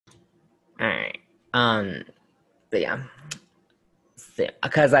All right. But yeah.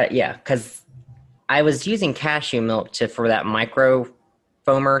 Because I was using cashew milk for that micro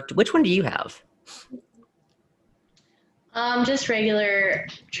foamer. Which one do you have? Just regular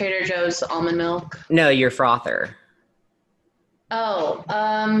Trader Joe's almond milk. No, your frother. Well,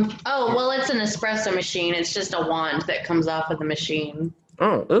 it's an espresso machine. It's just a wand that comes off of the machine.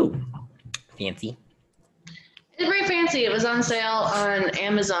 Oh, ooh, fancy. It's very fancy. It was on sale on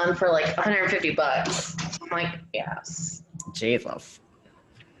Amazon for like $150. I'm like, yes. Jesus.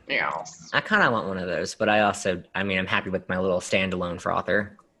 Yes. I kind of want one of those, but I'm happy with my little standalone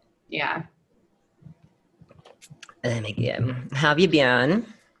frother. Yeah. How have you been?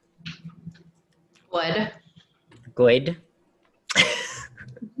 Wood. Good.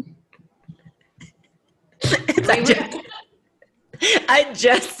 I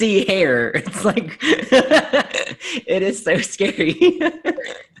just see hair. It's like it is so scary.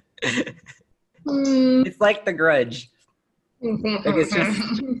 It's like The Grudge. Like it's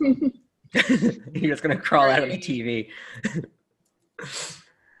just you're just gonna crawl out of the TV.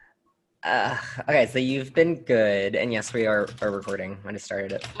 Okay, so you've been good, and yes, we are recording. I just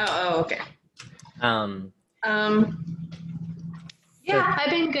started it. Okay. Yeah, I've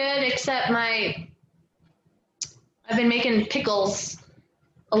been good, except I've been making pickles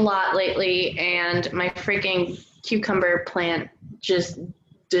a lot lately, and my freaking cucumber plant just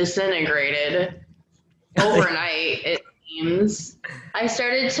disintegrated overnight, it seems. I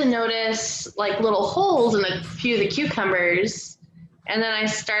started to notice like little holes in a few of the cucumbers, and then I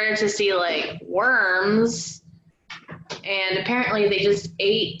started to see like worms, and apparently they just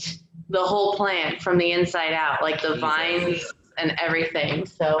ate the whole plant from the inside out, like the vines and everything.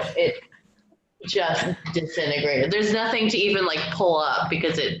 So it just disintegrated. There's nothing to even like pull up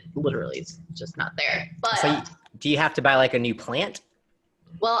because it literally is just not there. But so do you have to buy like a new plant?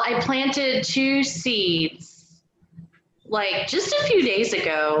 Well, I planted 2 seeds like just a few days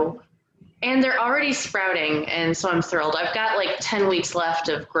ago, and they're already sprouting, and so I'm thrilled. I've got like 10 weeks left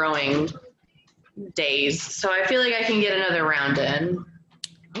of growing days, so I feel like I can get another round in.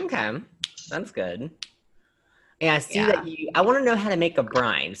 Okay, that's good. Yeah, I see that I want to know how to make a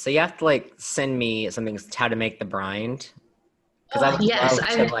brine. So you have to like send me something how to make the brine. Because I would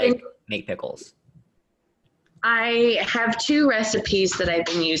love to make pickles. I have 2 recipes that I've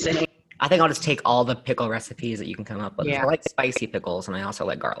been using. I think I'll just take all the pickle recipes that you can come up with. Yeah. I like spicy pickles, and I also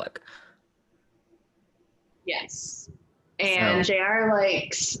like garlic. Yes. And JR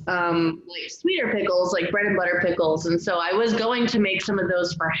likes like sweeter pickles, like bread and butter pickles. And so I was going to make some of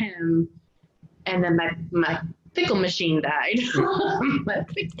those for him. And then my pickle machine died. my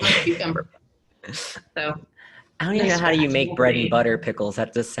cucumber. So I don't even know how you make bread and butter pickles.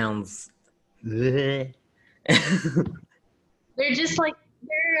 That just sounds. They're just like,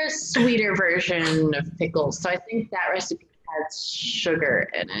 they're a sweeter version of pickles. So I think that recipe has sugar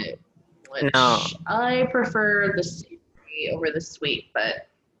in it, which I prefer the savory over the sweet, but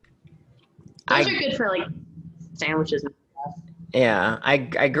those are good for like sandwiches and stuff. Yeah,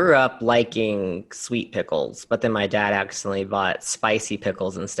 I grew up liking sweet pickles, but then my dad accidentally bought spicy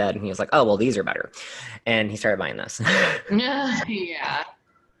pickles instead, and he was like, "Oh, well, these are better," and he started buying this. Yeah. Yeah.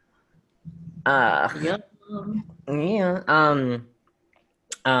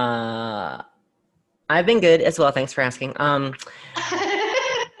 I've been good as well. Thanks for asking.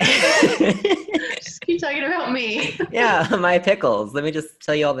 Just keep talking about me. Yeah, my pickles. Let me just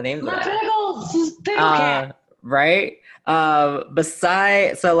tell you all the names of that. Pickles. Right.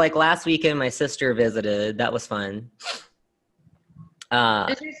 So like last weekend, my sister visited. That was fun.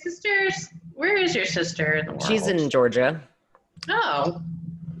 Is your sister's? Where is your sister in the world? She's in Georgia. Oh.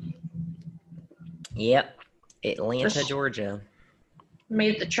 Yep, Atlanta, Georgia.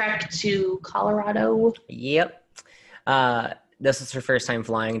 Made the trek to Colorado. Yep. This was her first time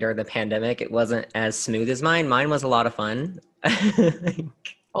flying during the pandemic. It wasn't as smooth as mine. Mine was a lot of fun.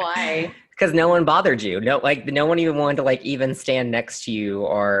 Why? Because no one bothered you. No one even wanted to like even stand next to you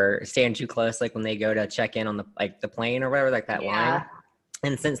or stand too close. Like when they go to check in on the plane or whatever, like that line.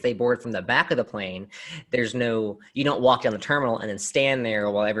 And since they board from the back of the plane, you don't walk down the terminal and then stand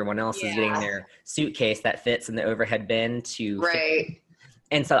there while everyone else is getting their suitcase that fits in the overhead bin Right.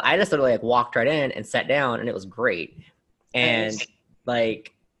 And so I just literally like walked right in and sat down, and it was great. And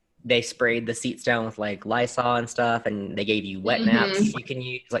like they sprayed the seats down with like Lysol and stuff, and they gave you wet naps you can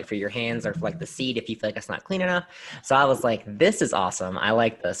use like for your hands or for like the seat if you feel like it's not clean enough. So I was like, this is awesome. I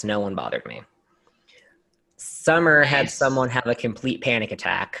like this. No one bothered me. Summer had someone have a complete panic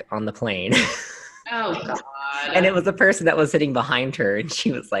attack on the plane. Oh, God. And it was the person that was sitting behind her, and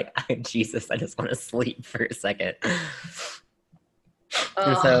she was like, Jesus, I just want to sleep for a second.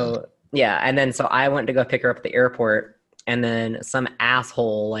 And so Yeah, and then so I went to go pick her up at the airport, and then some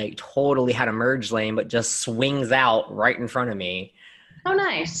asshole like totally had a merge lane, but just swings out right in front of me. Oh,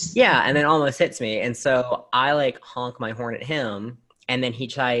 nice. Yeah, and then almost hits me. And so I like honk my horn at him, and then he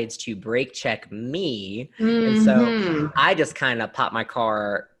tries to brake check me. And so I just kind of pop my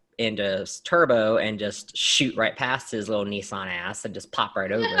car into turbo and just shoot right past his little Nissan ass and just pop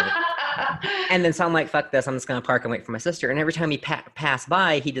right over. And then so I'm like, fuck this, I'm just gonna park and wait for my sister. And every time he passed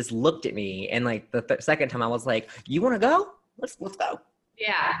by, he just looked at me. And like the second time I was like, you wanna go? Let's go.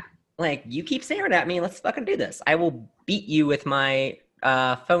 Yeah. Like, you keep staring at me, let's fucking do this. I will beat you with my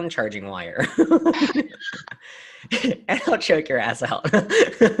phone charging wire. And I'll choke your ass out.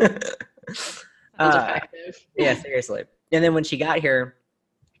 That's effective. Yeah, seriously. And then when she got here,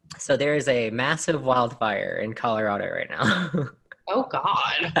 so there is a massive wildfire in Colorado right now. Oh,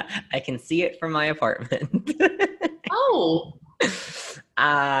 God. I can see it from my apartment. Oh.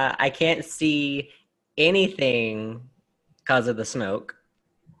 I can't see anything because of the smoke.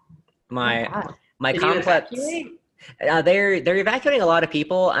 My complex. They're evacuating a lot of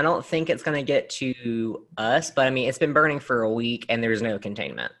people. I don't think it's going to get to us, but I mean, it's been burning for a week and there's no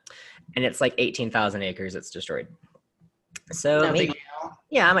containment. And it's like 18,000 acres it's destroyed. So No maybe,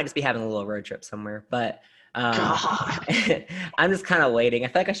 yeah, I might just be having a little road trip somewhere, but I'm just kind of waiting. I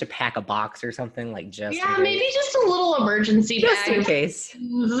feel like I should pack a box or something, like just maybe just a little emergency just bag. in case.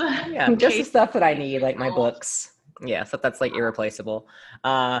 Yeah, just the stuff that I need, like my books. Yeah, stuff that's like irreplaceable.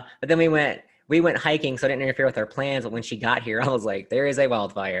 But then we went hiking, so it didn't interfere with our plans. But when she got here, I was like, there is a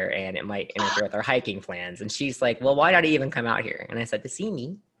wildfire and it might interfere with our hiking plans. And she's like, well, why did I even come out here? And I said, to see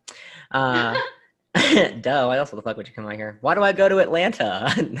me. Duh, why else the fuck would you come out here? Why do I go to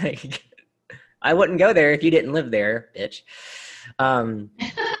Atlanta? Like, I wouldn't go there if you didn't live there, bitch. But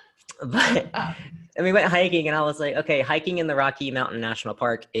and we went hiking and I was like, okay, hiking in the Rocky Mountain National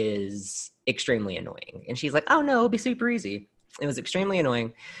Park is extremely annoying. And she's like, oh no, it'll be super easy. It was extremely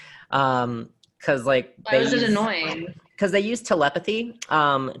annoying. Cause like, why was it annoying? Because they use telepathy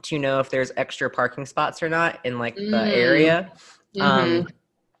to know if there's extra parking spots or not in like the area. And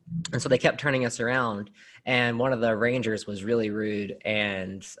so they kept turning us around, and one of the rangers was really rude,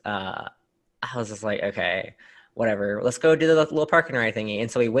 and I was just like, okay, whatever, let's go do the little parking ride thingy.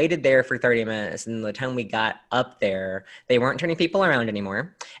 And so we waited there for 30 minutes, and the time we got up there, they weren't turning people around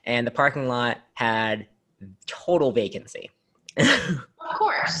anymore, and the parking lot had total vacancy. Of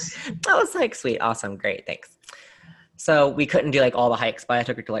course. I was like, sweet, awesome, great, thanks. So we couldn't do like all the hikes, but I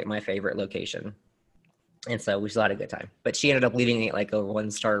took her to like my favorite location. And so we still had a good time. But she ended up leaving it like a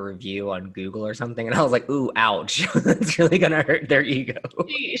 1-star review on Google or something. And I was like, ooh, ouch. That's really going to hurt their ego.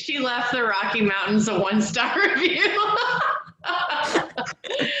 She left the Rocky Mountains a 1-star review.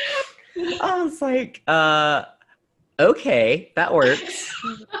 I was like, okay, that works.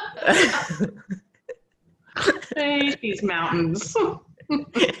 I hate these mountains.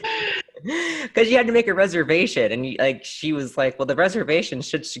 Because you had to make a reservation, and she was like, well, the reservation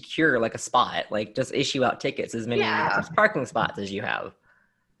should secure like a spot, like just issue out tickets as many parking spots as you have.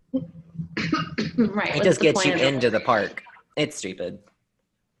 Right. It just gets you into the park. It's stupid.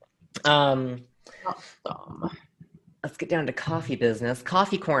 Let's get down to coffee business.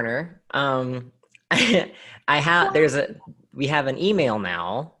 Coffee corner. We have an email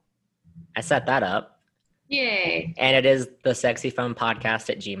now. I set that up. Yay. And it is the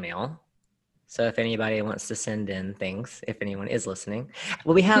sexyphonepodcast@gmail.com. So if anybody wants to send in things, if anyone is listening.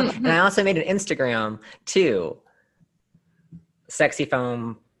 Well, we have, and I also made an Instagram too. Sexy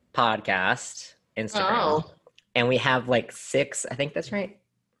Phone Podcast Instagram. Oh. And we have like 6, I think that's right.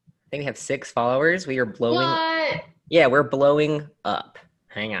 I think we have 6 followers. We are blowing. What? Yeah, we're blowing up.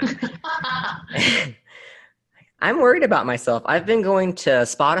 Hang on. I'm worried about myself. I've been going to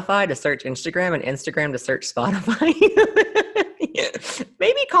Spotify to search Instagram and Instagram to search Spotify.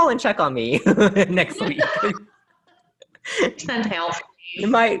 Maybe call and check on me next week. Send help. You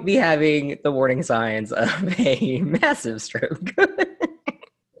might be having the warning signs of a massive stroke.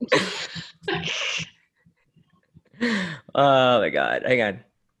 Oh my God. Hang on.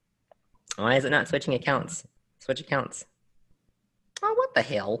 Why is it not switching accounts? Switch accounts. Oh, what the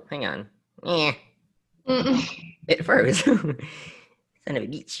hell? Hang on. It froze. Son of a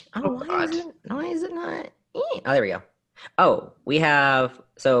beach. Oh, why is it not? Oh, there we go. Oh, we're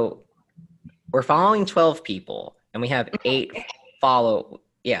following 12 people, and we have 12 followers,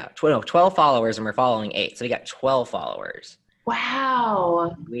 and we're following 8. So we got 12 followers.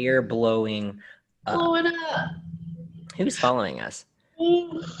 Wow. We're blowing up. Blow it up. Who's following us?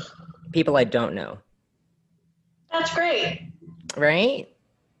 People I don't know. That's great. Right?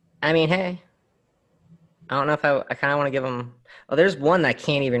 I mean, hey. I don't know if I kind of want to give them. Oh, there's one I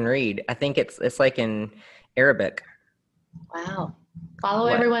can't even read. I think it's like in Arabic. Wow. Follow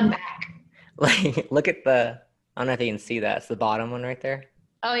What? everyone back. Like, look at the. I don't know if you can see that. It's the bottom one right there.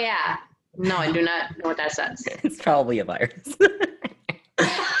 Oh yeah. No, I do not know what that says. It's probably a virus.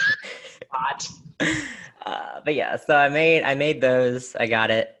 Bot. But yeah, so I made those. I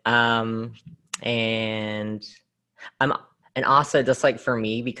got it. And I'm and also just like for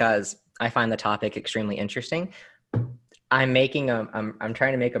me because I find the topic extremely interesting. I'm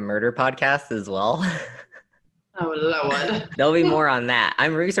trying to make a murder podcast as well. Oh Lord. There'll be more on that.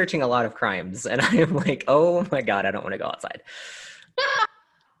 I'm researching a lot of crimes, and I'm like, oh my god, I don't want to go outside.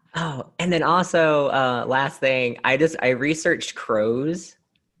 Oh, and then also last thing, I researched crows.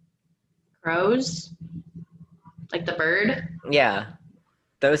 Crows? Like the bird? Yeah,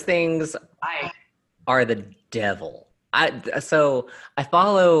 those things Why? are the devil. So I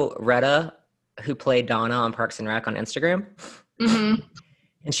follow Retta, who played Donna on Parks and Rec on Instagram. Mm-hmm.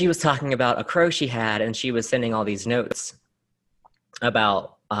 And she was talking about a crow she had, and she was sending all these notes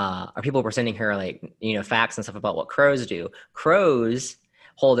about, or people were sending her like, facts and stuff about what crows do. Crows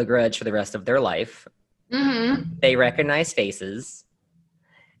hold a grudge for the rest of their life. Mm-hmm. They recognize faces.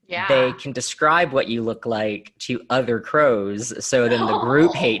 Yeah. They can describe what you look like to other crows, so then the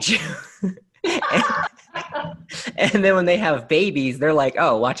group hates you. And then when they have babies, they're like,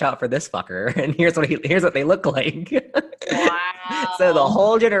 "Oh, watch out for this fucker!" And here's what they look like. Wow. So the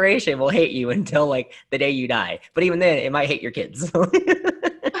whole generation will hate you until like the day you die. But even then, it might hate your kids.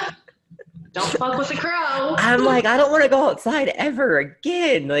 Don't fuck with the crow. I'm like, I don't want to go outside ever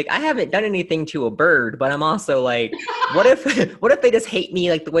again. Like, I haven't done anything to a bird, but I'm also like, what if they just hate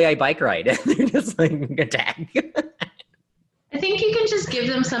me like the way I bike ride? And they're just like attack. I think you can just give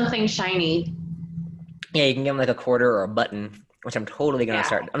them something shiny. Yeah, you can give them like a quarter or a button, which I'm totally gonna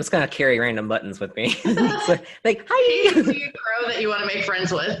start. I'm just gonna carry random buttons with me. like, hi. You see a crow that you want to make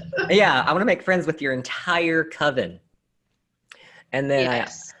friends with. Yeah, I want to make friends with your entire coven. And then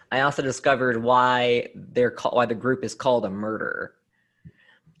Yes. I also discovered why the group is called a murder.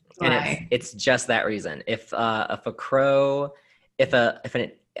 And it's just that reason. If an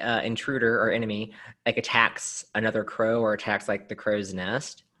intruder or enemy like attacks another crow or attacks like the crow's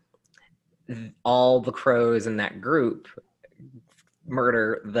nest, all the crows in that group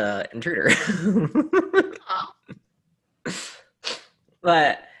murder the intruder.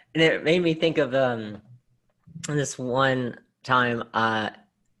 But and it made me think of this one time.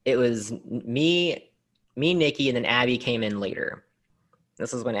 It was me, Nikki, and then Abby came in later.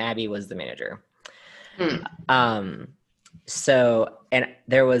 This is when Abby was the manager. So, and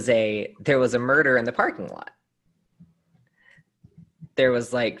there was a murder in the parking lot. There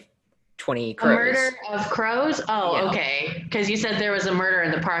was like 20 crows. A murder of crows? Oh, Yeah. Okay. Because you said there was a murder in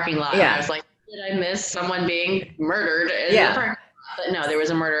the parking lot. Yeah. And I was like, did I miss someone being murdered in the parking lot? But no, there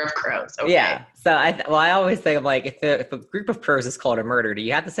was a murder of crows. Okay. Yeah. So I always think of like, if a group of crows is called a murder, do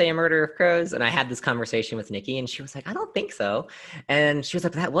you have to say a murder of crows? And I had this conversation with Nikki, and she was like, I don't think so. And she was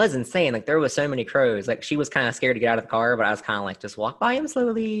like, that was insane. Like, there was so many crows. Like, she was kind of scared to get out of the car, but I was kind of like, just walk by them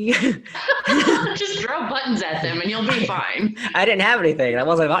slowly. Just throw buttons at them and you'll be fine. I didn't have anything. I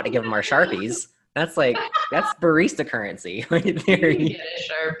wasn't about to give them our Sharpies. That's barista currency right there. You get a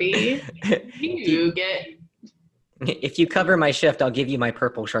Sharpie. You get... If you cover my shift, I'll give you my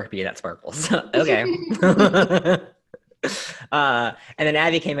purple Sharpie that sparkles. Okay. And then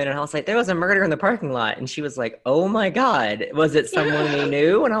Abby came in and I was like, there was a murder in the parking lot. And she was like, oh my God, was it someone we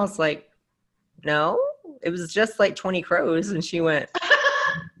knew? And I was like, no, it was just like 20 crows. And she went,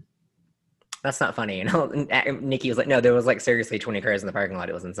 that's not funny. And Nikki was like, no, there was like seriously 20 crows in the parking lot.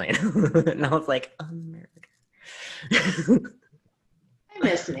 It was insane. And I was like, a murder. I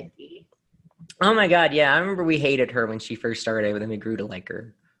miss Nikki. Oh my God, yeah. I remember we hated her when she first started, but then we grew to like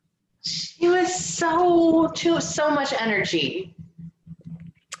her. She was so much energy.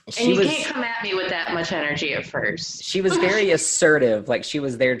 And you can't come at me with that much energy at first. She was very assertive, like she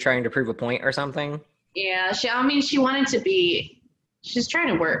was there trying to prove a point or something. Yeah, she wanted to be, she's trying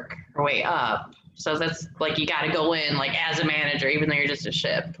to work her way up. So that's like, you got to go in like as a manager, even though you're just a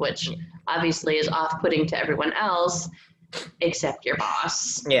ship, which obviously is off-putting to everyone else. Except your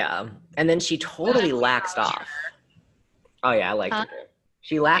boss. Yeah. And then she totally laxed off. Oh, yeah, I liked her.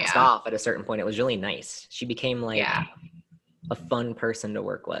 She laxed off at a certain point. It was really nice. She became like a fun person to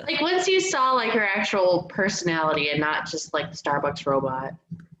work with. Like once you saw like her actual personality and not just like the Starbucks robot.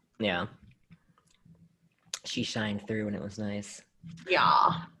 Yeah. She shined through and it was nice.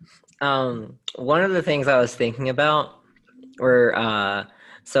 Yeah. One of the things I was thinking about were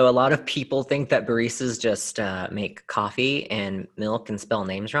so a lot of people think that baristas just make coffee and milk and spell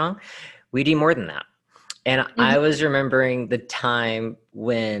names wrong. We do more than that. And I was remembering the time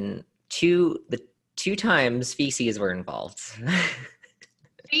when the two times feces were involved.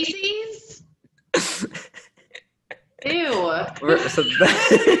 Feces? Ew. So Did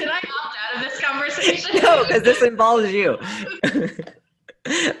I opt out of this conversation? No, because this involves you.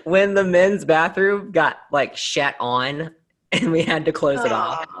 When the men's bathroom got like shat on and we had to close it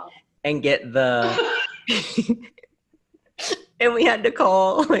off and get the and we had to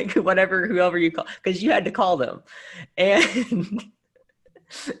call like whoever you call, because you had to call them, and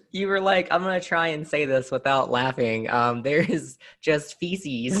you were like, I'm gonna try and say this without laughing. There is just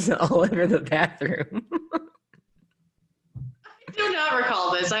feces all over the bathroom. I do not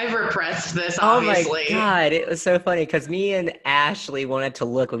recall this. I've repressed this, obviously. Oh my God, it was so funny because me and Ashley wanted to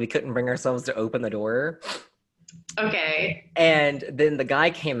look, but we couldn't bring ourselves to open the door. Okay. And then the guy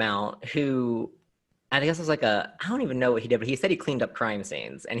came out who, I guess it was like I don't even know what he did, but he said he cleaned up crime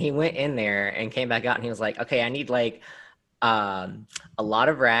scenes. And he went in there and came back out and he was like, okay, I need like a lot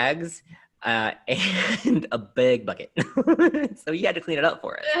of rags and a big bucket. So he had to clean it up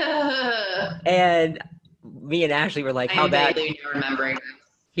for us. And me and Ashley were like, how bad? Remembering.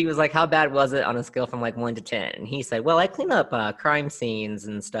 He was like, how bad was it on a scale from like 1 to 10? And he said, well, I clean up crime scenes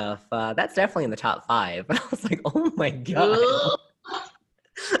and stuff. That's definitely in the top 5. And I was like, oh my God.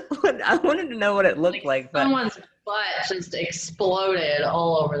 I wanted to know what it looked like. But someone's butt just exploded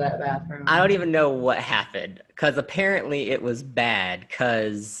all over that bathroom. I don't even know what happened, because apparently it was bad,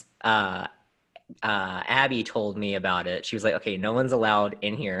 because Abby told me about it. She was like, okay, no one's allowed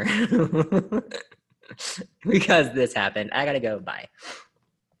in here because this happened. I gotta go, bye.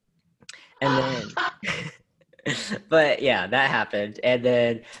 And then, but yeah, that happened. And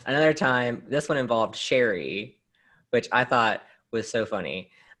then another time, this one involved Sherry, which I thought was so funny.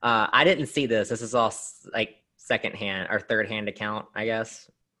 I didn't see this. This is all like secondhand or third-hand account, I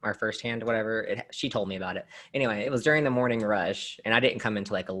guess, or first-hand, whatever. She told me about it. Anyway, it was during the morning rush, and I didn't come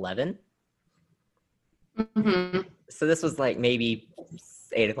until like 11. Mm-hmm. So this was like maybe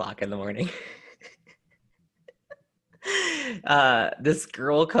 8 o'clock in the morning. This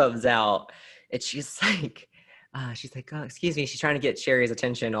girl comes out and she's like, oh, excuse me. She's trying to get Sherry's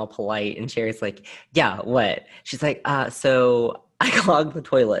attention, all polite. And Sherry's like, yeah, what? She's like, so I clogged the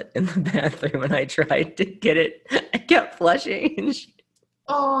toilet in the bathroom and I tried to get it. I kept flushing. And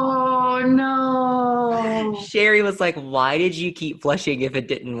oh, no. Sherry was like, why did you keep flushing if it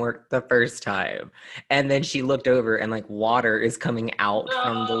didn't work the first time? And then she looked over and like water is coming out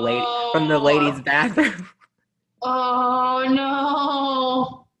from the lady's bathroom. Oh,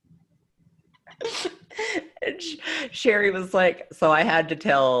 no. And Sherry was like, so I had to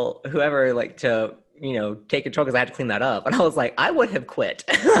tell whoever like to, take control because I had to clean that up. And I was like, I would have quit.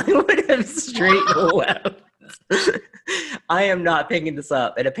 I would have straight left. I am not picking this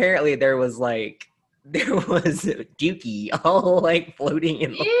up. And apparently there was dookie all like floating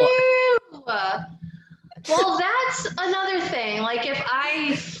in the water. Well, that's another thing. Like if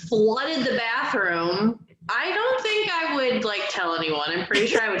I flooded the bathroom, I don't think I would like tell anyone. I'm pretty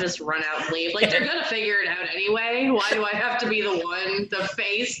sure I would just run out and leave. Like they're gonna figure it out anyway. Why do I have to be the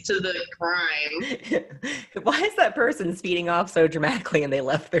face to the crime? Why is that person speeding off so dramatically and they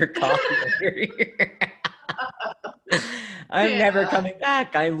left their coffee over here? I'm never coming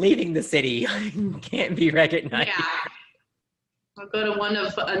back. I'm leaving the city. I can't be recognized. Yeah. I'll go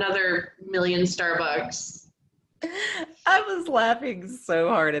to another million Starbucks. I was laughing so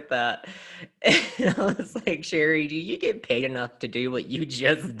hard at that. And I was like, Sherry, do you get paid enough to do what you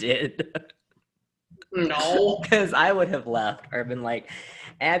just did? No. Because I would have left or been like,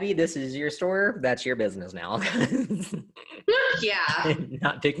 Abby, this is your store. That's your business now. Yeah. I'm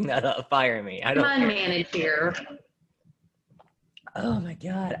not picking that up. Fire me. I don't manage here. Oh my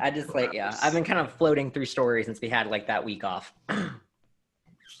God. I just I've been kind of floating through stories since we had like that week off.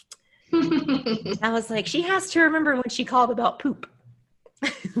 I was like, she has to remember when she called about poop.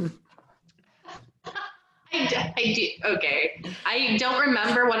 I do. Okay. I don't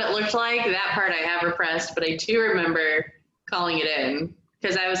remember what it looked like. That part I have repressed, but I do remember calling it in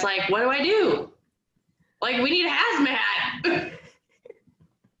because I was like, what do I do? Like, we need hazmat.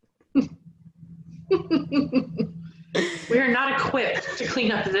 We are not equipped to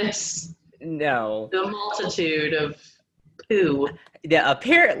clean up this. No. The multitude of poo. Yeah,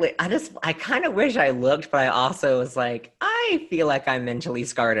 apparently, I kind of wish I looked, but I also was like, I feel like I'm mentally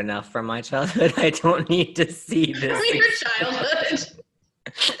scarred enough from my childhood. I don't need to see this. From your childhood?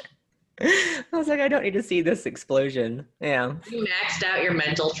 I was like, I don't need to see this explosion. Yeah. You maxed out your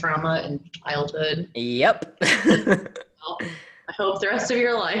mental trauma in childhood. Yep. Well, I hope the rest of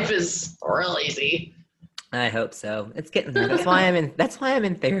your life is real easy. I hope so. It's getting there. That's why I'm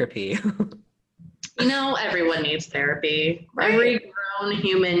in therapy. You know, everyone needs therapy. Right. Every grown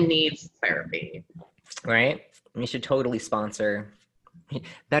human needs therapy. Right? You should totally sponsor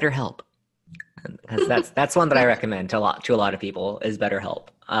BetterHelp. Because that's one that I recommend to a lot of people is BetterHelp.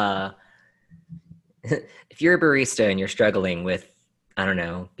 If you're a barista and you're struggling with, I don't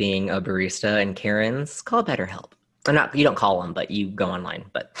know, being a barista in Karen's, call BetterHelp. Or not, you don't call them, but you go online.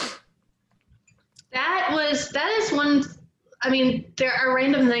 But that is one. I mean, there are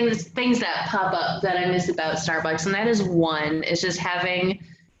random things that pop up that I miss about Starbucks, and that is one. Is just having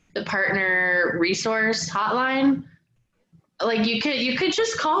the partner resource hotline. Like you could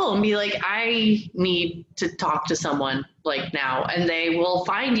just call and be like, I need to talk to someone like now, and they will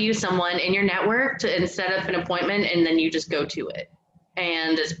find you someone in your network and set up an appointment, and then you just go to it.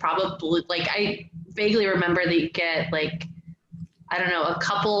 And it's probably like, I vaguely remember that you get like, I don't know, a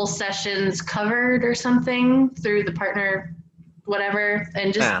couple sessions covered or something through the partner, whatever,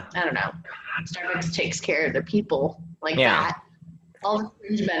 and just I don't know. Starbucks takes care of their people like that. All the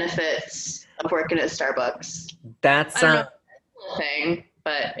fringe benefits of working at Starbucks. That's thing,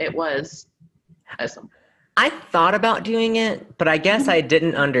 but it was awesome. I thought about doing it, but I guess I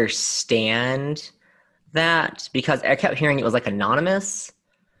didn't understand that because I kept hearing it was like anonymous.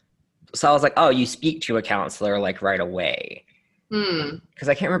 So I was like, oh, you speak to a counselor like right away. Because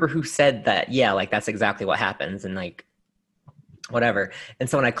I can't remember who said that. Yeah, like that's exactly what happens and like whatever. And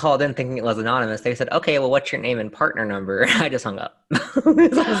so when I called in thinking it was anonymous, they said, okay, well, what's your name and partner number? I just hung up. I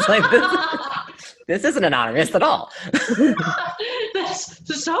was like, this isn't anonymous at all.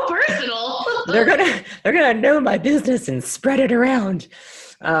 That's so personal. They're gonna know my business and spread it around.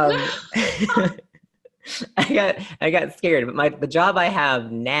 I got scared, but the job I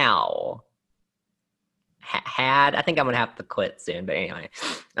have now I think I'm gonna have to quit soon. But anyway,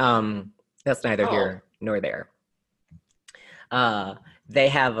 that's neither here nor there. They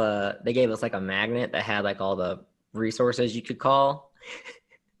gave us like a magnet that had like all the resources you could call.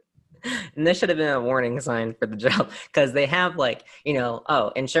 And this should have been a warning sign for the job because they have like,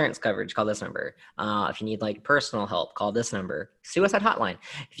 insurance coverage, call this number. If you need like personal help, call this number. Suicide hotline.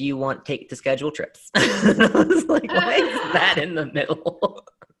 If you want to schedule trips. I was like, why is that in the middle?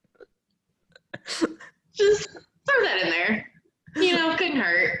 Just throw that in there. Couldn't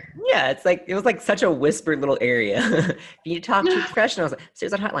hurt. Yeah, it was like such a whispered little area. If you need to talk to professionals,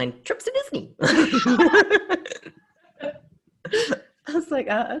 suicide hotline, trips to Disney. I was like,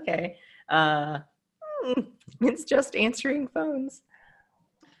 okay. It's just answering phones.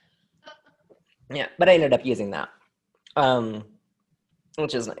 Yeah, but I ended up using that,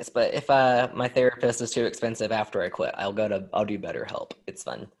 which is nice. But if my therapist is too expensive after I quit, I'll do BetterHelp. It's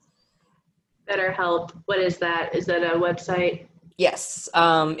fun. BetterHelp. What is that? Is that a website? Yes.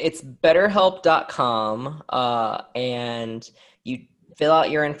 It's betterhelp.com, and you fill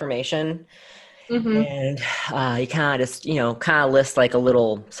out your information. And you kind of just, list like a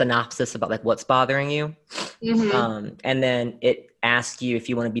little synopsis about like what's bothering you. And then it asks you if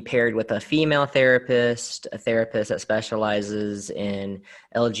you want to be paired with a female therapist, a therapist that specializes in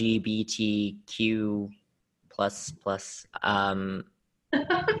LGBTQ plus, like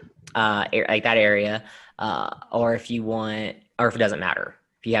that area, or if it doesn't matter,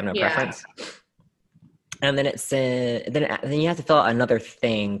 if you have no preference. And then then you have to fill out another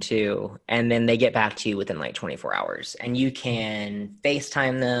thing too. And then they get back to you within like 24 hours. And you can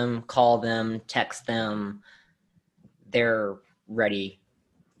FaceTime them, call them, text them. They're ready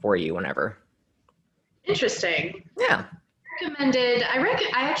for you whenever. Interesting. Yeah. I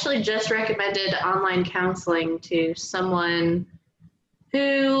actually just recommended online counseling to someone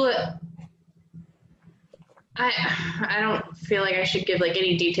who I don't feel like I should give like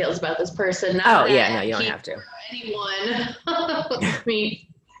any details about this person. You don't have to. Anyone,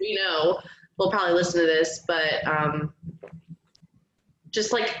 will probably listen to this, but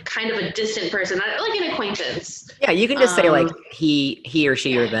just like kind of a distant person, like an acquaintance. Yeah, you can just say like he or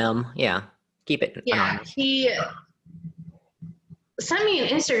she or them. Yeah, keep it. Yeah, he sent me an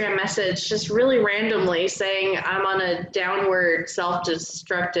Instagram message just really randomly saying I'm on a downward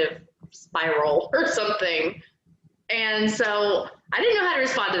self-destructive spiral or something. And so I didn't know how to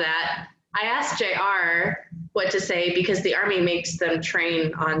respond to that. I asked JR what to say because the Army makes them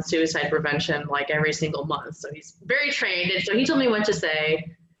train on suicide prevention like every single month. So he's very trained. And so he told me what to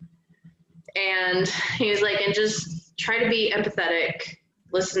say. And he was like, and just try to be empathetic,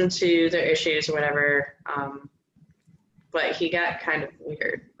 listen to their issues or whatever. But he got kind of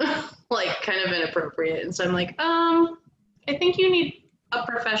weird, like kind of inappropriate. And so I'm like, I think you need a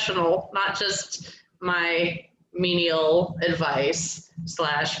professional, not just my menial advice /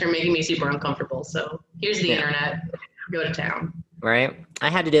 you're making me super uncomfortable. So here's the internet, go to town. Right. I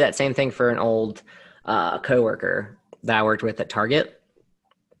had to do that same thing for an old coworker that I worked with at Target,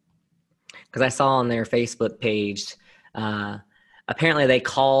 because I saw on their Facebook page, apparently they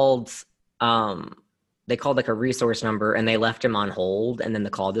called like a resource number and they left him on hold, and then the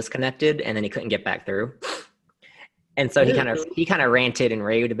call disconnected, and then he couldn't get back through. And so he kind of ranted and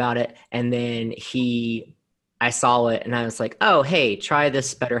raved about it, and then I saw it and I was like, oh, hey, try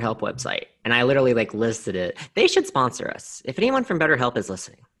this BetterHelp website. And I literally like listed it. They should sponsor us. If anyone from BetterHelp is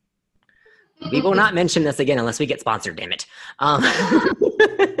listening, we will not mention this again unless we get sponsored, damn it.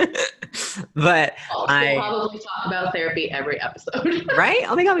 But we'll probably talk about therapy every episode. Right?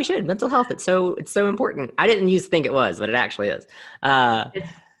 Oh my God, we should. Mental health. It's so important. I didn't used to think it was, but it actually is. It's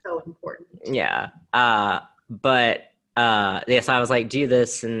so important. Yeah. So I was like, do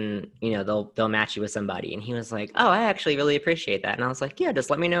this and, they'll match you with somebody. And he was like, oh, I actually really appreciate that. And I was like, yeah, just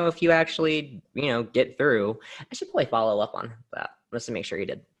let me know if you actually, get through. I should probably follow up on that just to make sure you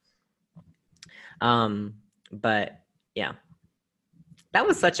did. But yeah, that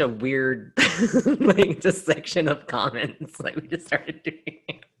was such a weird, just section of comments. Like we just started doing,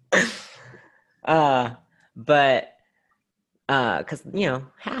 but, cause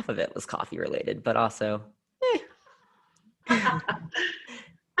half of it was coffee related, but also,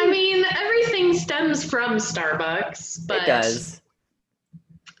 I mean, everything stems from Starbucks, but it does.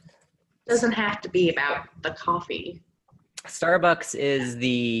 Doesn't have to be about the coffee. Starbucks is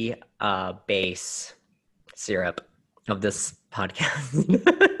the base syrup of this podcast.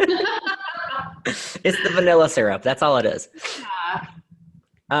 It's the vanilla syrup. That's all it is.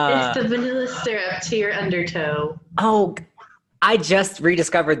 Yeah. It's the vanilla syrup to your undertow. Oh, I just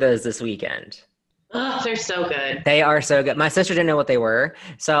rediscovered those this weekend. Oh, they're so good. They are so good. My sister didn't know what they were.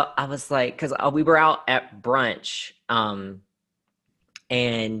 So I was like, because we were out at brunch, and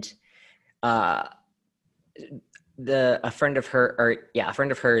a friend of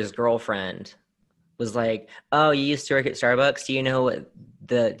hers girlfriend was like, oh, you used to work at Starbucks. Do you know what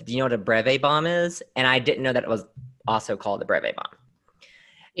a Breve bomb is? And I didn't know that it was also called the Breve bomb.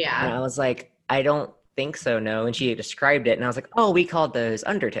 Yeah. And I was like, I don't think so, no. And she described it, and I was like, oh, we called those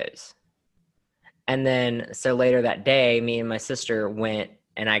undertows. And then, so later that day, me and my sister went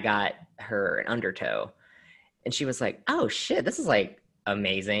and I got her an undertow. And she was like, oh shit, this is like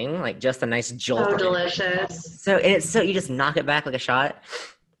amazing. Like just a nice jolt. So delicious. So you just knock it back like a shot.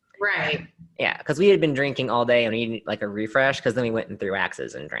 Right. Yeah, because we had been drinking all day and we needed like a refresh, because then we went and threw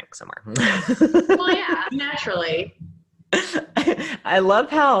axes and drank somewhere. Well, yeah, naturally. I love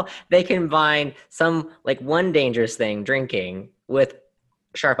how they combine one dangerous thing, drinking, with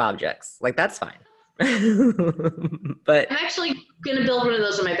sharp objects. Like, that's fine. But I'm actually gonna build one of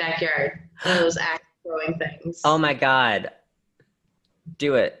those in my backyard. One of those axe throwing things. Oh my God.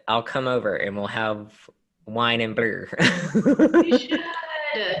 Do it. I'll come over and we'll have wine and beer. We should.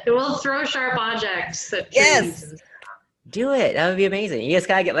 We'll throw sharp objects at trees. Yes. Do it. That would be amazing. You just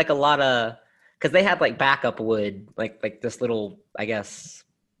gotta get like a lot of, because they had like backup wood, like this little, I guess,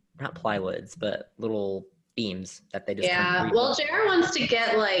 not plywoods, but little beams that they just. Yeah. Well, JR wants to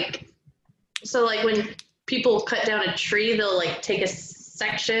get when people cut down a tree, they'll like take a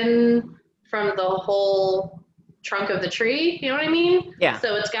section from the whole trunk of the tree. You know what I mean? Yeah.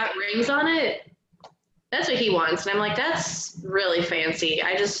 So it's got rings on it. That's what he wants. And I'm like, that's really fancy.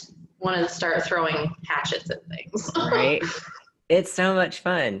 I just want to start throwing hatchets at things. Right. It's so much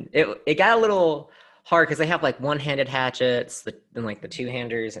fun. It got a little hard because they have like one-handed hatchets and like the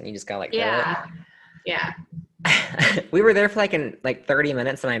two-handers, and you just got like yeah. Yeah. We were there for like 30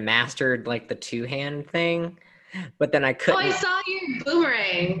 minutes and I mastered like the two-hand thing, but then I couldn't. Oh, I saw your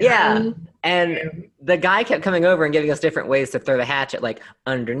boomerang. Yeah. And the guy kept coming over and giving us different ways to throw the hatchet, like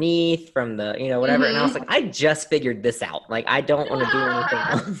underneath from the, whatever. Mm-hmm. And I was like, I just figured this out. Like, I don't want to do anything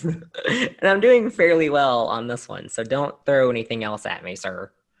else. And I'm doing fairly well on this one. So don't throw anything else at me,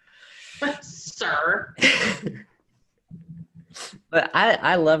 sir. Sir. But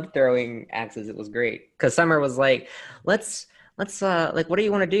I loved throwing axes. It was great. Because Summer was like, let's like, what do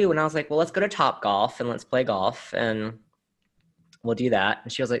you want to do? And I was like, well, let's go to Top Golf and let's play golf and we'll do that.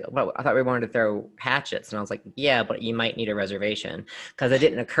 And she was like, well, I thought we wanted to throw hatchets. And I was like, yeah, but you might need a reservation. Because it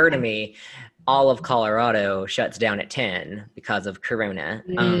didn't occur to me, all of Colorado shuts down at 10 because of Corona.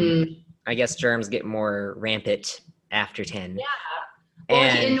 I guess germs get more rampant after 10. Yeah.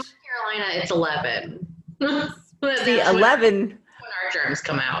 Well, in North Carolina, it's 11. See, 11... when our germs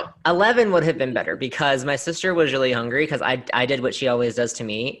come out. 11 would have been better because my sister was really hungry because I did what she always does to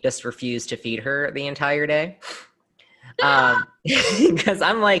me, just refused to feed her the entire day. Because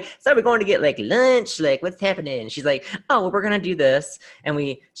I'm like, so we're going to get like lunch, like what's happening? And she's like, oh, well, we're going to do this. And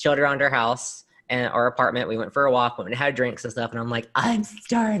we chilled around our house and our apartment. We went for a walk, went and had drinks and stuff. And I'm like, I'm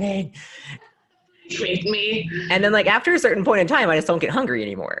starving. Feed me. And then like after a certain point in time, I just don't get hungry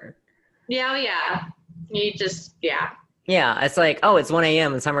anymore. Yeah, yeah. You just, yeah. Yeah, it's like, oh, it's 1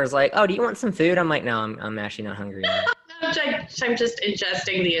 a.m. and Summer's like, oh, do you want some food? I'm like, no, I'm actually not hungry anymore. I'm just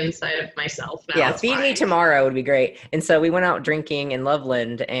ingesting the inside of myself now. Yeah, feed me tomorrow would be great. And so we went out drinking in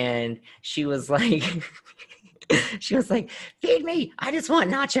Loveland, and she was like, feed me. I just want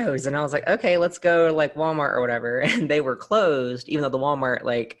nachos. And I was like, okay, let's go to like Walmart or whatever. And they were closed, even though the Walmart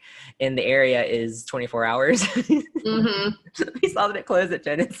like in the area is 24 hours. Mm-hmm. We saw that it closed at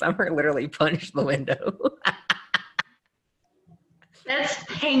 10, and Summer literally punched the window. That's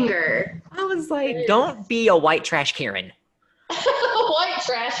hanger. I was like, don't be a white trash Karen. White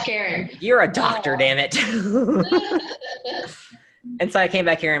trash Karen. You're a doctor, damn it. And so I came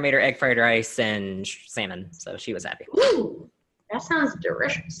back here and made her egg fried rice and salmon. So she was happy. Ooh, that sounds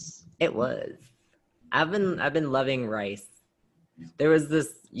delicious. It was. I've been loving rice. There was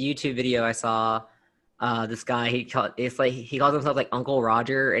this YouTube video I saw. This guy, he calls himself like Uncle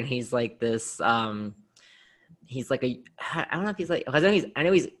Roger, and he's like this. He's like I don't know if he's like, I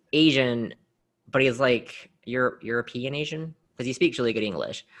know he's Asian, but he's like European Asian because he speaks really good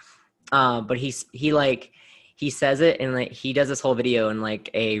English. But he says it, and like he does this whole video in like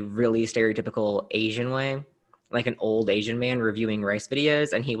a really stereotypical Asian way, like an old Asian man reviewing rice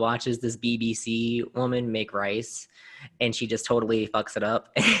videos, and he watches this BBC woman make rice, and she just totally fucks it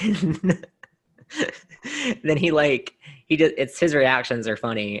up. And then it's his reactions are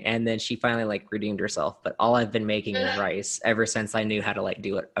funny, and then she finally like redeemed herself. But all I've been making is rice ever since I knew how to like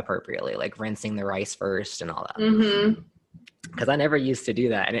do it appropriately, like rinsing the rice first and all that. Mm-hmm. Because I never used to do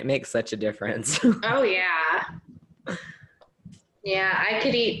that, and it makes such a difference. Oh yeah. Yeah, I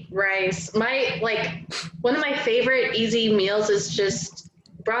could eat rice. One of my favorite easy meals is just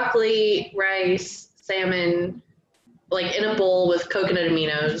broccoli, rice, salmon, like in a bowl with coconut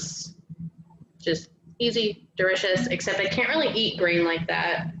aminos. Just easy, delicious, except I can't really eat grain like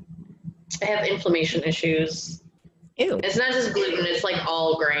that. I have inflammation issues. Ew. It's not just gluten, it's like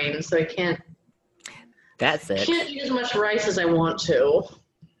all grain, so I can't That's it. I can't eat as much rice as I want to.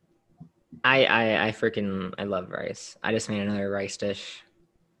 I love rice. I just made another rice dish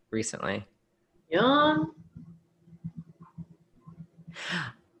recently. Yum.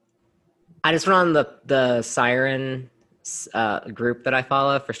 I just went on the Siren group that I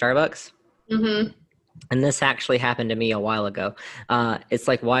follow for Starbucks. Mm-hmm. And this actually happened to me a while ago. It's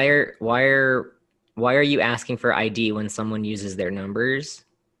like, why are you asking for ID when someone uses their numbers?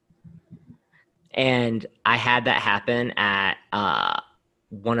 And I had that happen at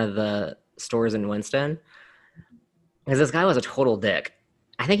one of the stores in Winston, because this guy was a total dick.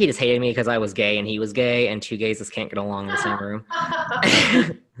 I think he just hated me because I was gay and he was gay, and two gays just can't get along in the same room.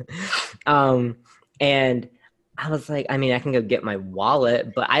 And I was like, I mean, I can go get my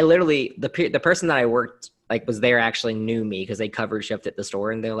wallet, but I literally, the person that I worked, like, was there actually knew me because they covered shift at the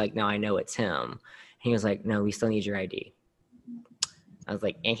store, and they're like, no, I know it's him. And he was like, no, we still need your ID. I was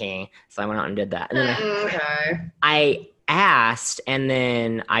like, okay. So I went out and did that. And then I asked, and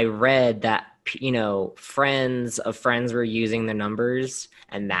then I read that, friends of friends were using the numbers,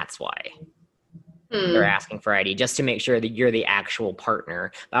 and that's why they're asking for ID, just to make sure that you're the actual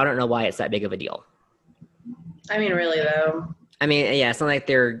partner. But I don't know why it's that big of a deal. I mean, really, though. I mean, yeah, it's not like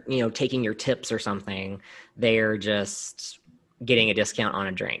they're, taking your tips or something. They're just getting a discount on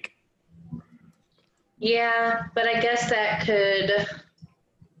a drink. Yeah, but I guess that could,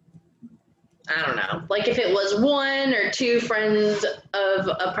 I don't know. Like if it was one or two friends of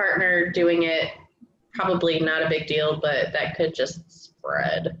a partner doing it, probably not a big deal, but that could just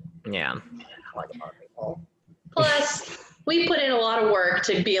spread. Yeah. Plus, we put in a lot of work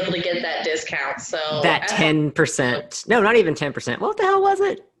to be able to get that discount. So that 10%. No, not even 10%. What the hell was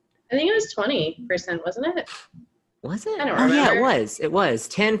it? I think it was 20%, wasn't it? Was it? I don't remember. Yeah, it was. It was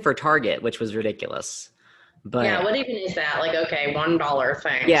 10 for Target, which was ridiculous. But yeah, what even is that? Like, okay, $1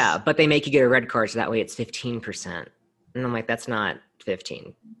 thing. Yeah, but they make you get a red card, so that way it's 15%. And I'm like, that's not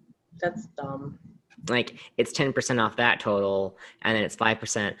 15. That's dumb. Like, it's 10% off that total, and then it's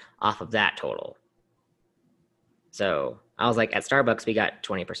 5% off of that total. So I was like, at Starbucks, we got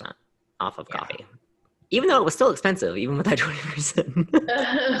 20% off of coffee. Even though it was still expensive, even with that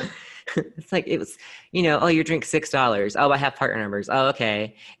 20%. It's like, it was, oh, your drink's $6. Oh, I have partner numbers. Oh,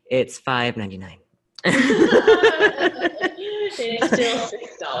 okay. It's $5.99. It's still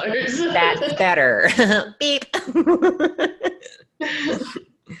 $6. That's better. Beep.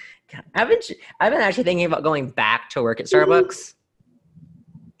 God, I've been actually thinking about going back to work at Starbucks.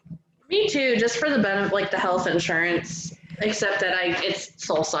 Me too, just for the benefit, like the health insurance. Except that it's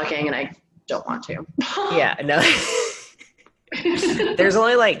soul sucking, and I don't want to. Yeah, no. There's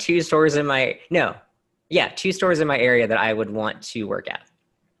only like two stores in my area that I would want to work at.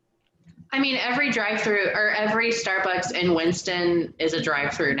 I mean, every drive-through or every Starbucks in Winston is a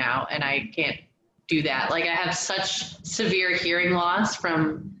drive-through now, and I can't do that. Like, I have such severe hearing loss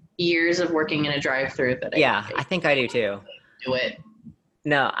from years of working in a drive-through that I think I do too. Do it.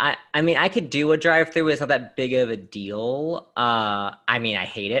 No, I mean, I could do a drive-through. It's not that big of a deal. I mean, I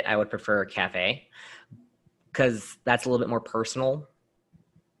hate it. I would prefer a cafe because that's a little bit more personal,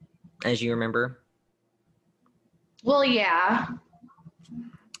 as you remember. Well, yeah.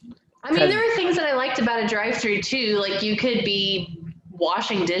 I mean, there were things that I liked about a drive-through too. Like, you could be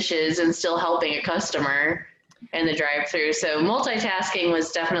washing dishes and still helping a customer in the drive-through. So multitasking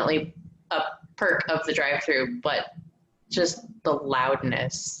was definitely a perk of the drive-through, but just the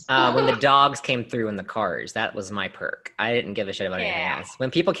loudness. When the dogs came through in the cars, that was my perk. I didn't give a shit about anything else. When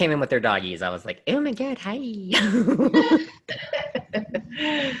people came in with their doggies, I was like, oh my God, hi.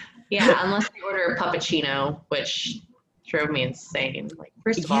 Yeah, unless they order a puppuccino, which drove me insane. Like,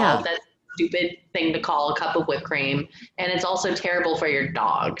 first of all, that's a stupid thing to call a cup of whipped cream, and it's also terrible for your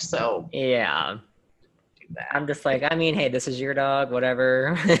dog. So yeah, I'm just like, I mean, hey, this is your dog,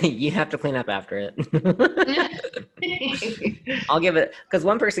 whatever. You have to clean up after it. I'll give it, because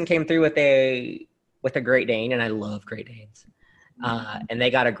one person came through with a Great Dane, and I love Great Danes, and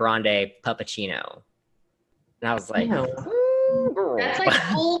they got a grande puppuccino, and I was like, ooh, girl. That's like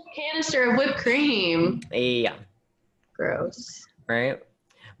a full canister of whipped cream. Yeah. Gross. Right.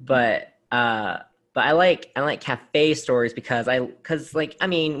 But I like cafe stores because like, I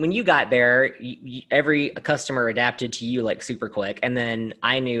mean, when you got there, every customer adapted to you like super quick, and then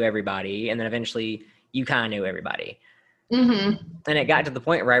I knew everybody, and then eventually you kind of knew everybody. Mm-hmm. And it got to the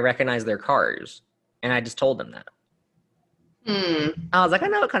point where I recognized their cars, and I just told them that. I was like, I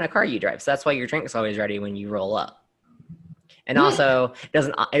know what kind of car you drive, so that's why your drink's always ready when you roll up. And also,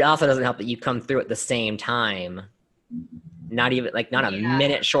 it also doesn't help that you come through at the same time. Not a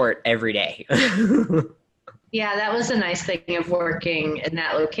minute short every day. Yeah, that was a nice thing of working in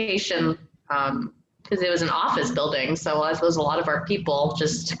that location, because it was an office building, so it was a lot of our people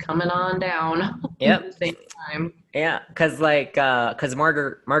just coming on down. Yep. At the same time. Yeah, because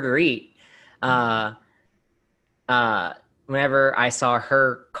Marguerite, whenever I saw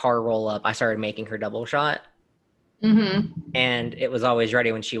her car roll up, I started making her double shot. Mm-hmm. And it was always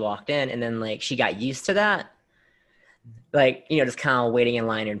ready when she walked in, and then like she got used to that. Like, just kind of waiting in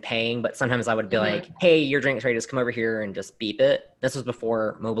line and paying, but sometimes I would be like, hey, your drink's ready, just come over here and just beep it. This was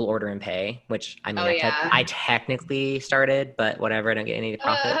before mobile order and pay, which I mean, I technically started, but whatever, I don't get any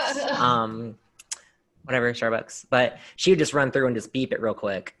profits. Whatever, Starbucks. But she would just run through and just beep it real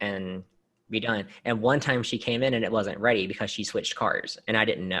quick and be done. And one time she came in and it wasn't ready because she switched cars, and I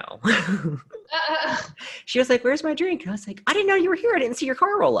didn't know. She was like, where's my drink? And I was like, I didn't know you were here. I didn't see your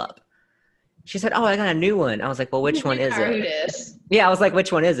car roll up. She said, oh, I got a new one. I was like, well, which one is it? Yeah, I was like,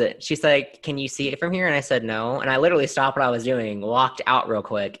 which one is it? She's like, can you see it from here? And I said, no. And I literally stopped what I was doing, walked out real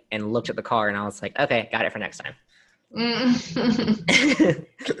quick, and looked at the car. And I was like, okay, got it for next time.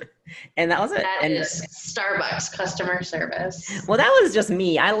 And that was it. That is Starbucks customer service. Well, that was just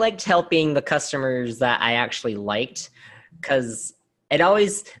me. I liked helping the customers that I actually liked, because there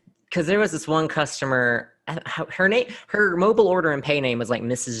was this one customer, her mobile order and pay name was like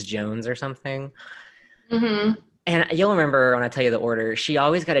Mrs. Jones or something. Mm-hmm. And you'll remember when I tell you the order, she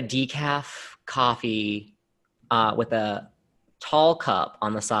always got a decaf coffee with a tall cup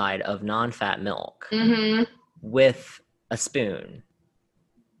on the side of non-fat milk with a spoon.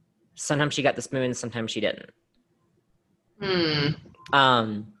 Sometimes she got the spoon, sometimes she didn't. And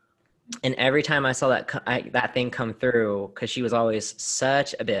every time I saw that thing come through, because she was always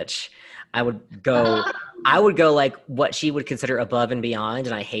such a bitch, I would go like what she would consider above and beyond,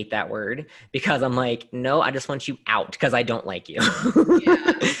 and I hate that word because I'm like, no, I just want you out because I don't like you.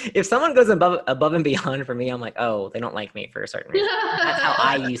 Yeah. If someone goes above and beyond for me, I'm like, oh, they don't like me for a certain reason. That's how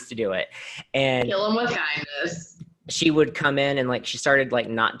I used to do it. And kill them with kindness. She would come in and like she started like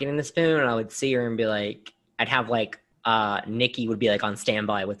not getting the spoon, and I would see her and be like, I'd have like Nikki would be like on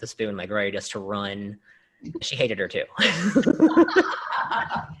standby with the spoon, like ready just to run. She hated her too.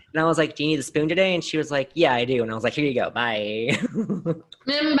 And I was like, do you need the spoon today? And she was like, yeah, I do. And I was like, here you go. Bye.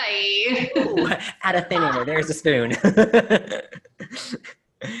 Bye. Ooh, out of thin air. There's the spoon.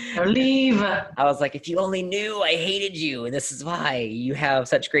 Leave. I was like, if you only knew I hated you, and this is why you have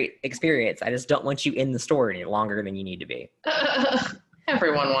such great experience. I just don't want you in the store any longer than you need to be.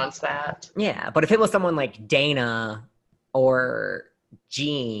 Everyone wants that. Yeah, but if it was someone like Dana or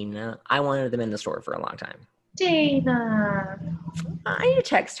Jean, I wanted them in the store for a long time. Dana. I need to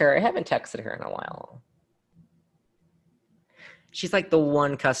text her. I haven't texted her in a while. she's like the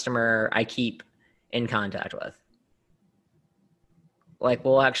one customer I keep in contact with. Like,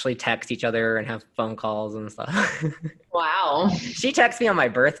 we'll actually text each other and have phone calls and stuff. Wow. She texts me on my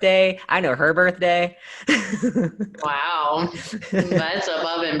birthday. I know her birthday. Wow. That's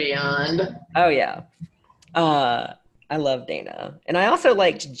above and beyond. Oh, yeah. I love Dana. And I also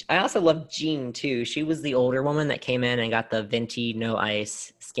loved Jean, too. She was the older woman that came in and got the venti, no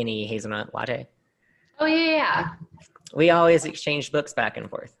ice, skinny hazelnut latte. Oh, yeah. We always exchanged books back and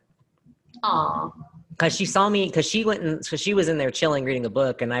forth. Aw. Because she saw me, because she was in there chilling reading a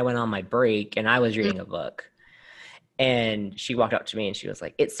book, and I went on my break and I was reading a book. And she walked up to me and she was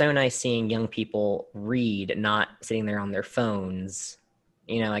like, "It's so nice seeing young people read, not sitting there on their phones,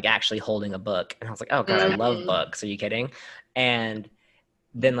 like actually holding a book." And I was like, "Oh God, I love books. Are you kidding?" And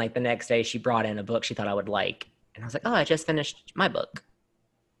then like the next day she brought in a book she thought I would like. And I was like, "Oh, I just finished my book."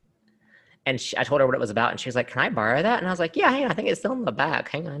 And I told her what it was about, and she was like, "Can I borrow that?" And I was like, "Yeah, hang on, I think it's still in the back.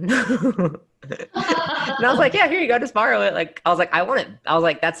 Hang on." And I was like, "Yeah, here you go, just borrow it." Like, I was like, "I want it." I was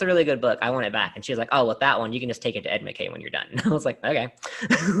like, "That's a really good book. I want it back." And she was like, "Oh, with that one, you can just take it to Ed McKay when you're done." And I was like, "Okay."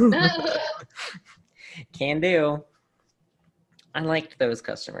 Can do. I liked those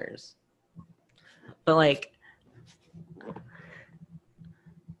customers. But like,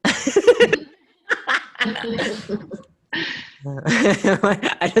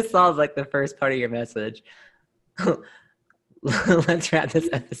 I just saw like the first part of your message. Let's wrap this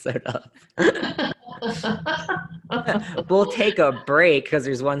episode up. We'll take a break because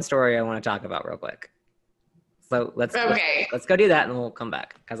there's one story I want to talk about real quick. So let's go do that and we'll come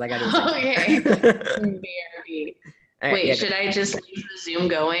back because I got to do something. Okay. Right, wait, should I just leave the Zoom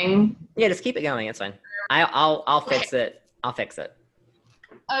going? Yeah, just keep it going. It's fine. I'll fix it. I'll fix it.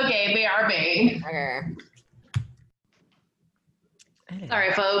 Okay, BRB. Okay.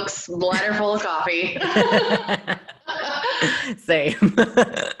 Sorry, folks. Bladder full of coffee. Same.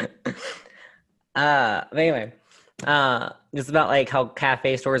 But anyway, just about like how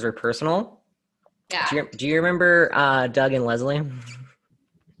cafe stores are personal. Yeah. Do you remember Doug and Leslie?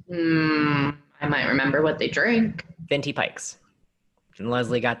 I might remember what they drink. Venti Pikes. And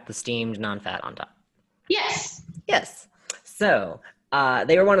Leslie got the steamed non-fat on top. Yes. Yes. So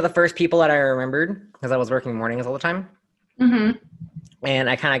they were one of the first people that I remembered because I was working mornings all the time. Mm-hmm. And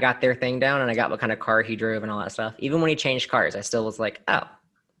I kind of got their thing down, and I got what kind of car he drove and all that stuff. Even when he changed cars, I still was like, oh.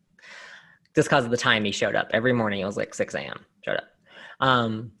 Just because of the time he showed up. Every morning it was like 6 a.m. showed up.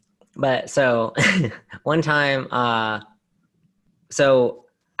 But so one time, so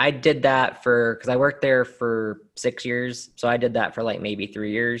I did that because I worked there for 6 years. So I did that for like maybe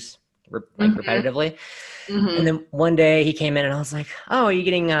 3 years, repetitively. Mm-hmm. And then one day he came in and I was like, "Oh, are you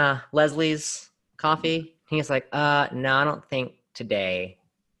getting Leslie's coffee?" He was like, "No, I don't think today."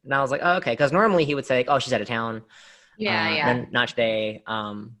 And I was like, "Oh, okay." Because normally he would say, "Oh, she's out of town." Yeah. Not today.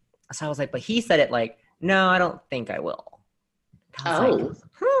 So I was like, but he said it like, "No, I don't think I will." I was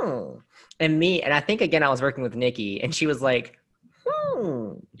like, And I think again, I was working with Nikki and she was like, we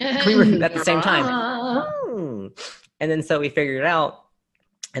were at the same time. And then so we figured it out.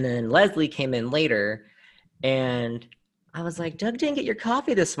 And then Leslie came in later and I was like, "Doug didn't get your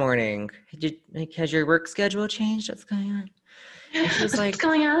coffee this morning. Has your work schedule changed? What's going on?" And she was like, "What's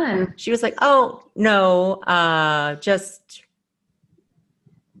going on?" She was like, "Oh, no, just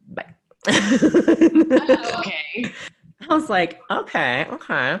bye." Okay. I was like, okay.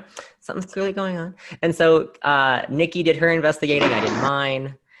 Something's clearly going on. And so Nikki did her investigating. I did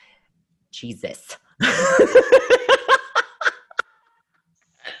mine. Jesus.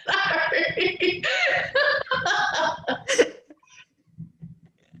 Sorry.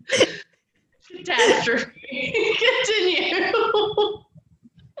 Catastrophe. Continue.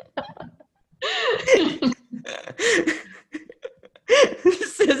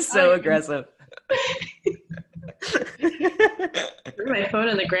 This is so aggressive. Threw my phone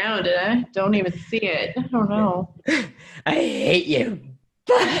on the ground and I don't even see it. I don't know. I hate you.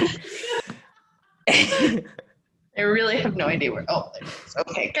 I really have no idea where. Oh, there it is.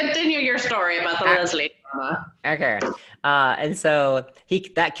 Okay, continue your story about the Leslie. Okay. And so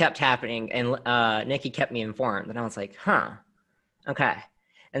that kept happening, and Nikki kept me informed, and I was like, "Huh, okay."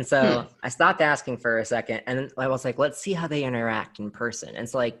 And so I stopped asking for a second, and I was like, "Let's see how they interact in person." And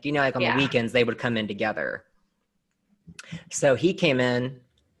so, like, like on the weekends, they would come in together. So he came in.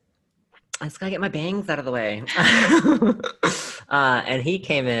 I just gotta get my bangs out of the way. And he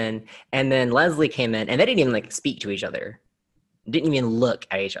came in, and then Leslie came in, and they didn't even like speak to each other. Didn't even look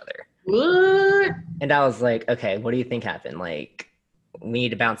at each other. What? And I was like, "Okay, what do you think happened? Like, we need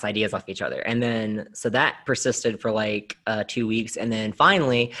to bounce ideas off each other." And then, so that persisted for like 2 weeks. And then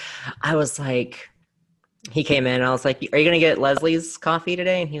finally I was like, he came in and I was like, "Are you gonna get Leslie's coffee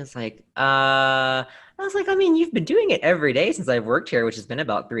today?" And he was like, I was like, "I mean, you've been doing it every day since I've worked here, which has been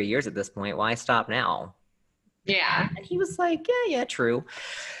about 3 years at this point. Why stop now?" Yeah. And he was like, "Yeah, true.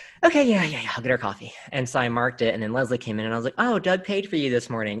 Okay, yeah, I'll get her coffee." And so I marked it, and then Leslie came in, and I was like, "Oh, Doug paid for you this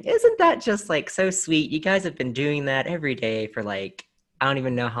morning. Isn't that just like so sweet? You guys have been doing that every day for like, I don't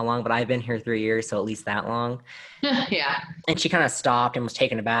even know how long, but I've been here 3 years, so at least that long." Yeah. And she kind of stopped and was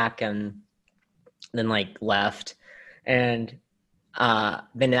taken aback, and then like left. And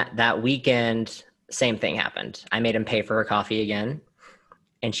then that weekend, same thing happened. I made him pay for her coffee again,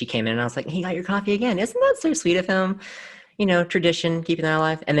 and she came in, and I was like, "He got your coffee again. Isn't that so sweet of him? You know, tradition, keeping that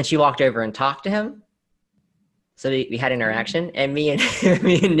alive." And then she walked over and talked to him. So we had interaction, and me and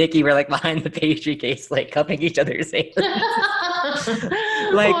me and Nikki were like behind the pastry case, like cupping each other's hands.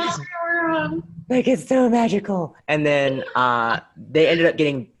 like, like it's so magical. And then they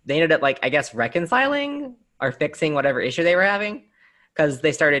ended up like, I guess, reconciling or fixing whatever issue they were having, because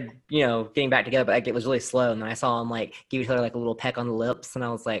they started, getting back together, but like it was really slow. And then I saw them like give each other like a little peck on the lips, and I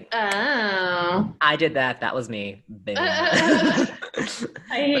was like, "Oh, I did that. That was me." Boom. I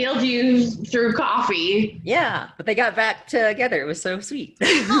healed you through coffee." Yeah, but they got back together. It was so sweet.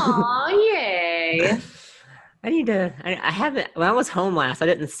 Aw, yay. I haven't, when I was home last, I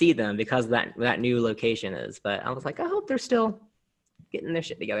didn't see them because that new location is, but I was like, I hope they're still getting their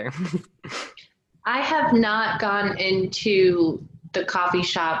shit together. I have not gone into the coffee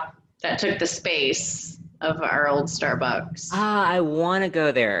shop that took the space of our old Starbucks. I want to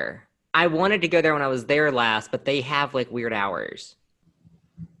go there. I wanted to go there when I was there last, but they have like weird hours.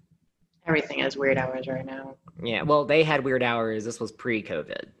 Everything has weird hours right now. Yeah, well, they had weird hours. This was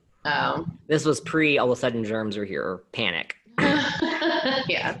pre-COVID. Oh. This was pre all of a sudden germs are here, panic.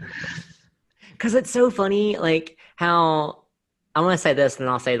 Yeah. Because it's so funny, like how I want to say this, and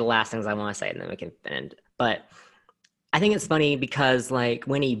then I'll say the last things I want to say, and then we can end. But I think it's funny because like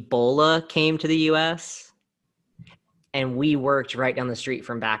when Ebola came to the U.S. and we worked right down the street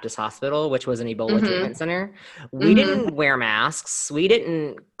from Baptist Hospital, which was an Ebola treatment center, we didn't wear masks. We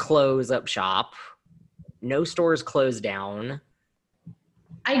didn't close up shop. No stores closed down.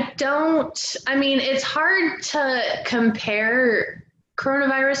 I mean, it's hard to compare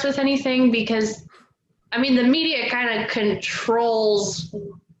coronavirus with anything because, I mean, the media kind of controls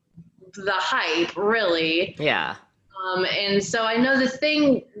the hype, really. Yeah. And so I know the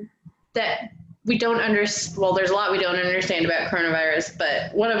thing that we don't understand, well, there's a lot we don't understand about coronavirus,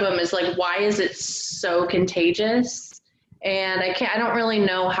 but one of them is like, why is it so contagious? And I don't really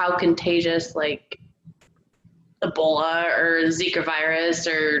know how contagious, like, Ebola or Zika virus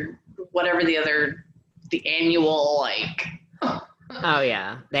or whatever the annual, like, oh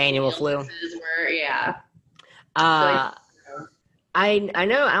yeah, the annual flu were, yeah. I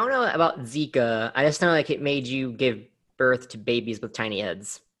know, I don't know about Zika. I just know like it made you give birth to babies with tiny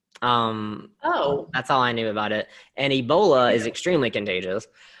heads. That's all I knew about it. And Ebola is extremely contagious.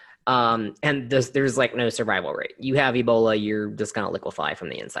 And there's like no survival rate. You have Ebola, you're just gonna liquefy from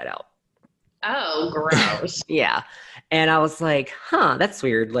the inside out. Oh, gross. Yeah. And I was like, that's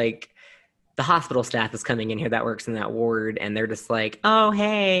weird. Like the hospital staff is coming in here that works in that ward, and they're just like, "Oh,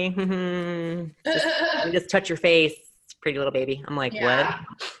 hey, just touch your face, pretty little baby." I'm like, yeah.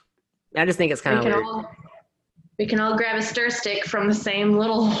 What? I just think it's kind of weird. We can all grab a stir stick from the same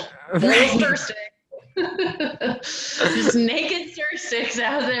little stir stick. Just naked stir sticks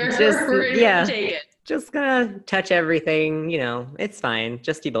out there. To take it. Just gonna touch everything, it's fine.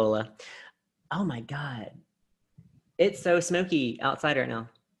 Just Ebola. Oh my God. It's so smoky outside right now.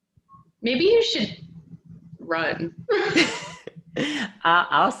 Maybe you should run.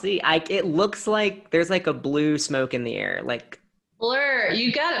 I'll see. It looks like there's like a blue smoke in the air. Like, Blur,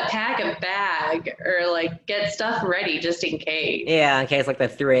 you gotta pack a bag or like get stuff ready just in case. Yeah, in case like the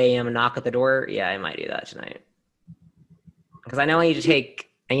 3 a.m. knock at the door. Yeah, I might do that tonight. Because I know I need to take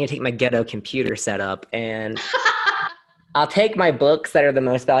my ghetto computer setup, and I'll take my books that are the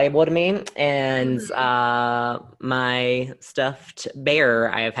most valuable to me, and my stuffed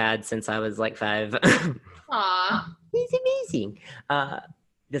bear I have had since I was like 5. Aw. He's amazing.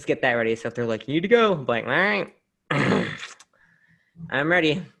 Just get that ready. So if they're like, "You need to go," I'm like, "All right, I'm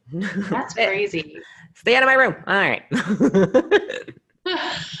ready." That's crazy. Stay out of my room. All right.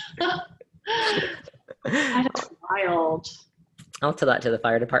 That's wild. I'll tell that to the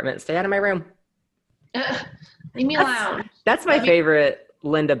fire department. Stay out of my room. Leave me alone. That's my favorite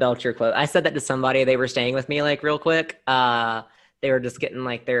Linda Belcher quote. I said that to somebody. They were staying with me like real quick. They were just getting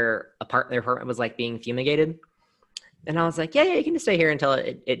like their apartment was like being fumigated. And I was like, yeah, you can just stay here until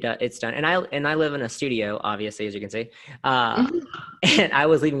it's done. And I live in a studio, obviously, as you can see. And I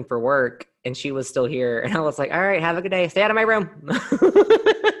was leaving for work, and she was still here. And I was like, all right, have a good day. Stay out of my room.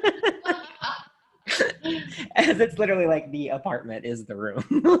 As it's literally like the apartment is the room.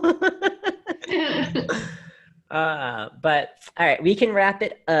 But all right, we can wrap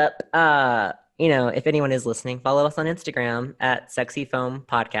it up. If anyone is listening, follow us on Instagram at Sexy Foam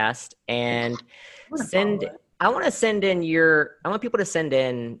Podcast and I want people to send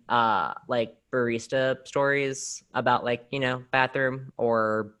in like barista stories about like, bathroom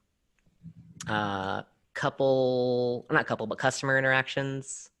or customer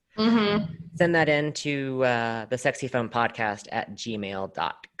interactions. Mm-hmm. Send that in to the Sexy Foam Podcast at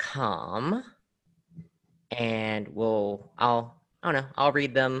gmail.com. And I'll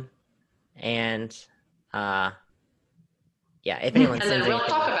read them. And if anyone sends anything, we'll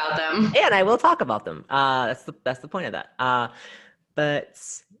talk about them. Yeah, and I will talk about them. That's the point of that. But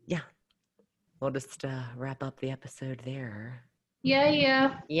yeah, we'll just wrap up the episode there.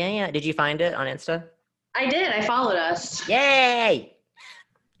 Yeah. Did you find it on Insta? I did. I followed us. Yay!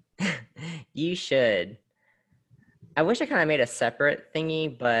 You should. I wish I kind of made a separate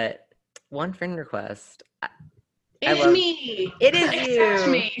thingy, but one friend request. It's me. It is you.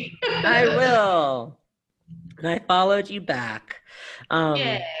 Accept me. I will. And I followed you back.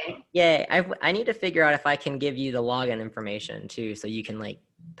 Yay. I need to figure out if I can give you the login information too, so you can like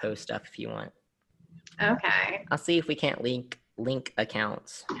post stuff if you want. Okay. I'll see if we can't link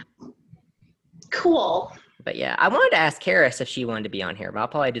accounts. Cool. But yeah, I wanted to ask Karis if she wanted to be on here, but I'll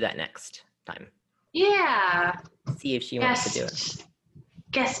probably do that next time. Yeah. See if she wants to do it.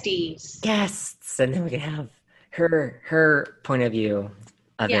 Guests, and then we can have her point of view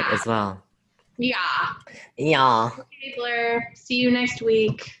of it as well. Yeah. Okay, Blair. See you next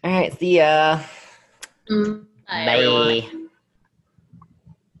week. All right, see ya. Bye. Bye.